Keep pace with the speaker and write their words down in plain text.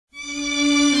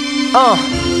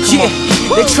Yeah,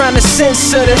 they trying to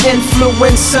censor the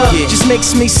influencer. Just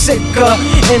makes me sicker.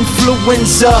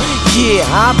 Influenza. Yeah,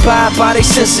 I abide by they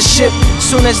censorship.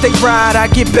 Soon as they ride, I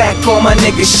get back on my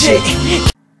nigga shit.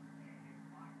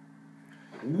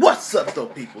 What's up, though,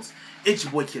 peoples? It's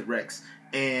your boy Kid Rex,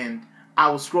 and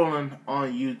I was scrolling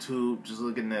on YouTube, just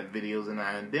looking at videos,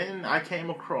 and then I came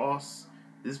across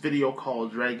this video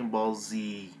called DragonBall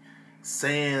Z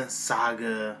Saiyan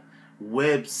Saga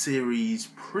web series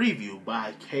preview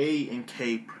by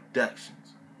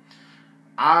K&KProductions.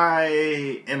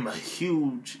 I am a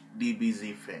huge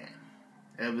DBZ fan.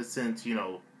 Ever since,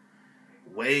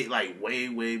 way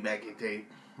back in the day,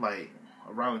 like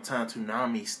around the time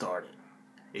Toonami started.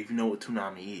 If you know what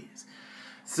Toonami is.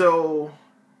 So,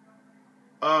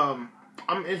 I'm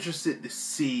interested to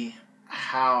see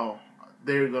how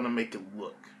they're gonna make it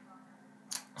look.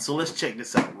 So let's check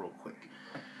this out real quick.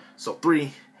 So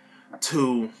 3,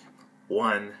 2,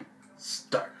 1,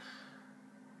 start.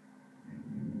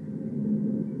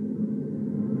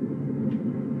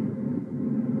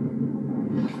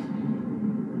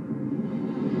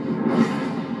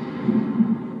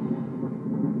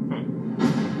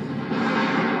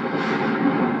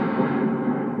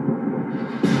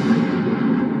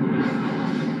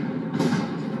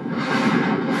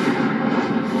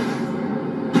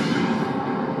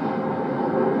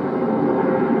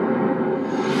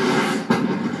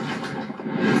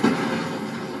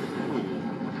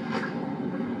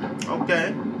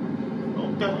 Okay.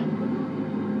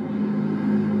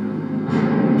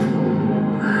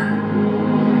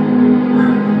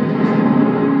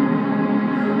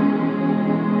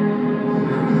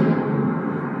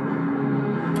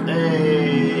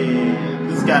 Hey,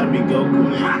 this gotta be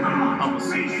Goku. I'm gonna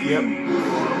see. Yep.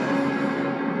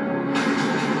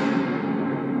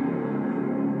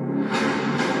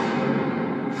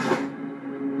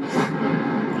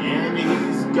 And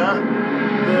he's got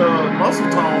the muscle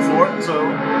tone for it, so.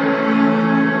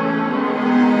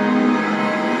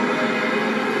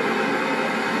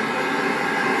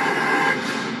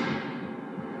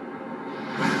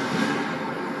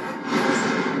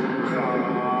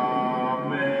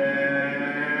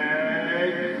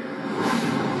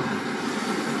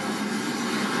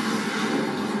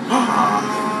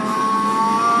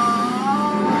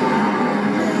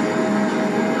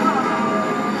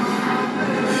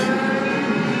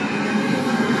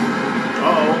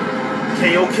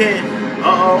 Okay. You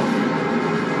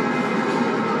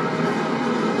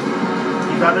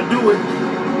gotta do it.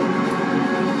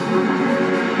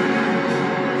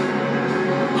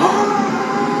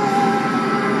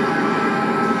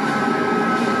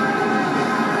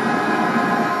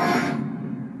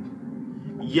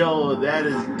 Yo, that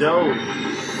is dope.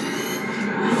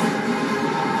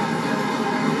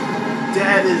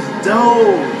 That is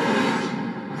dope.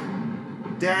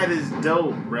 That is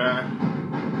dope, bruh.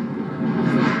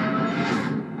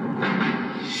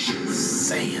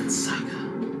 Saiyan Saga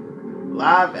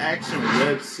live action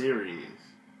web series.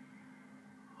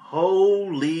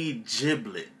 Holy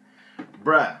giblet,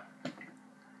 bruh.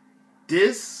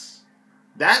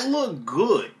 That looked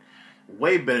good.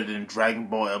 Way better than Dragon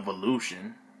Ball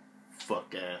Evolution.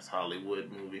 Fuck ass Hollywood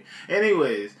movie.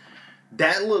 Anyways,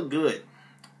 that looked good.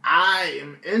 I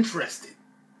am interested.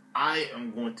 I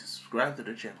am going to subscribe to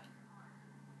the channel.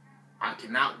 I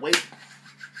cannot wait.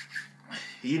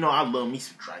 You know I love me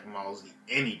some Dragon Ball Z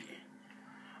any day.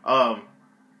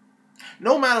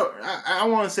 No matter, I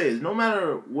want to say this, no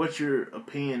matter what your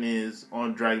opinion is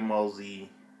on Dragon Ball Z,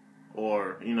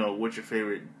 or, what your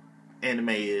favorite anime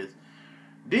is,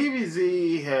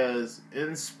 DBZ has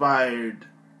inspired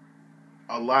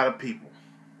a lot of people.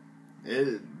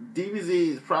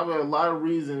 DBZ is probably a lot of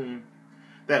reason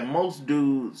that most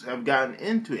dudes have gotten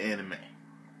into anime.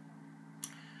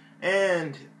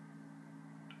 And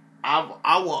I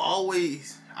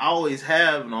always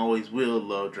have and always will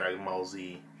love Dragon Ball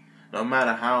Z, no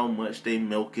matter how much they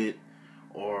milk it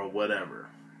or whatever.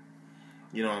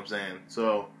 You know what I'm saying?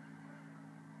 So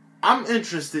I'm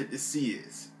interested to see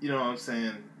this. You know what I'm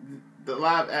saying? The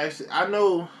live action. I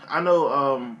know.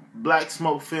 Black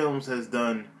Smoke Films has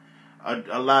done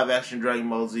a live action Dragon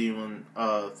Ball Z one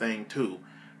thing too,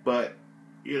 but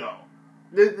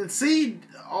to see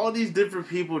all these different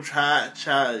people try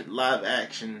live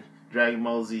action Dragon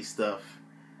Ball Z stuff,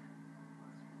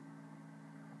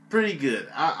 pretty good.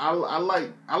 I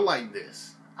like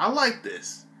this. I like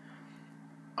this.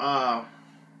 Gotta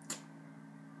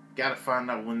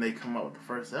find out when they come out with the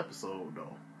first episode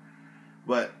though.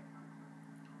 But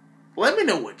let me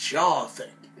know what y'all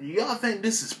think. Y'all think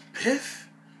this is piff?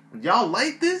 Y'all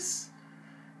like this?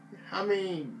 I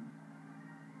mean,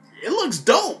 it looks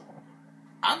dope.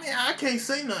 I mean, I can't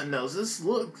say nothing else. This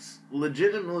looks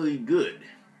legitimately good.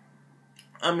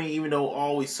 I mean, even though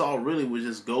all we saw really was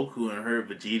just Goku and heard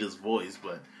Vegeta's voice.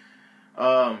 But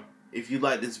if you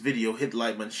like this video, hit the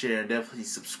like button, share, and definitely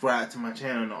subscribe to my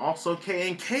channel. And also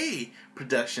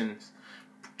K&KProductions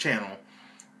channel.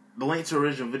 The link to the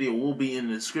original video will be in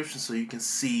the description so you can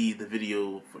see the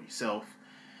video for yourself.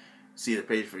 See the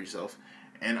page for yourself.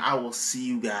 And I will see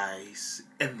you guys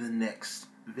in the next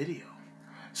video.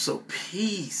 So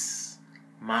peace,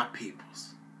 my peoples.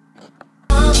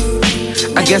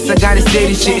 I guess I gotta say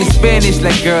this shit in Spanish.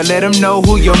 Like, girl, let them know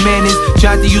who your man is.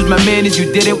 Tried to use my manners,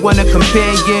 you didn't want a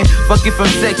companion. Fuck it from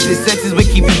sexist, sexist would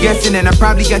keep you guessing. And I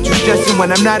probably got you stressing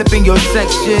when I'm not up in your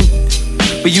section.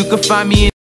 But you can find me in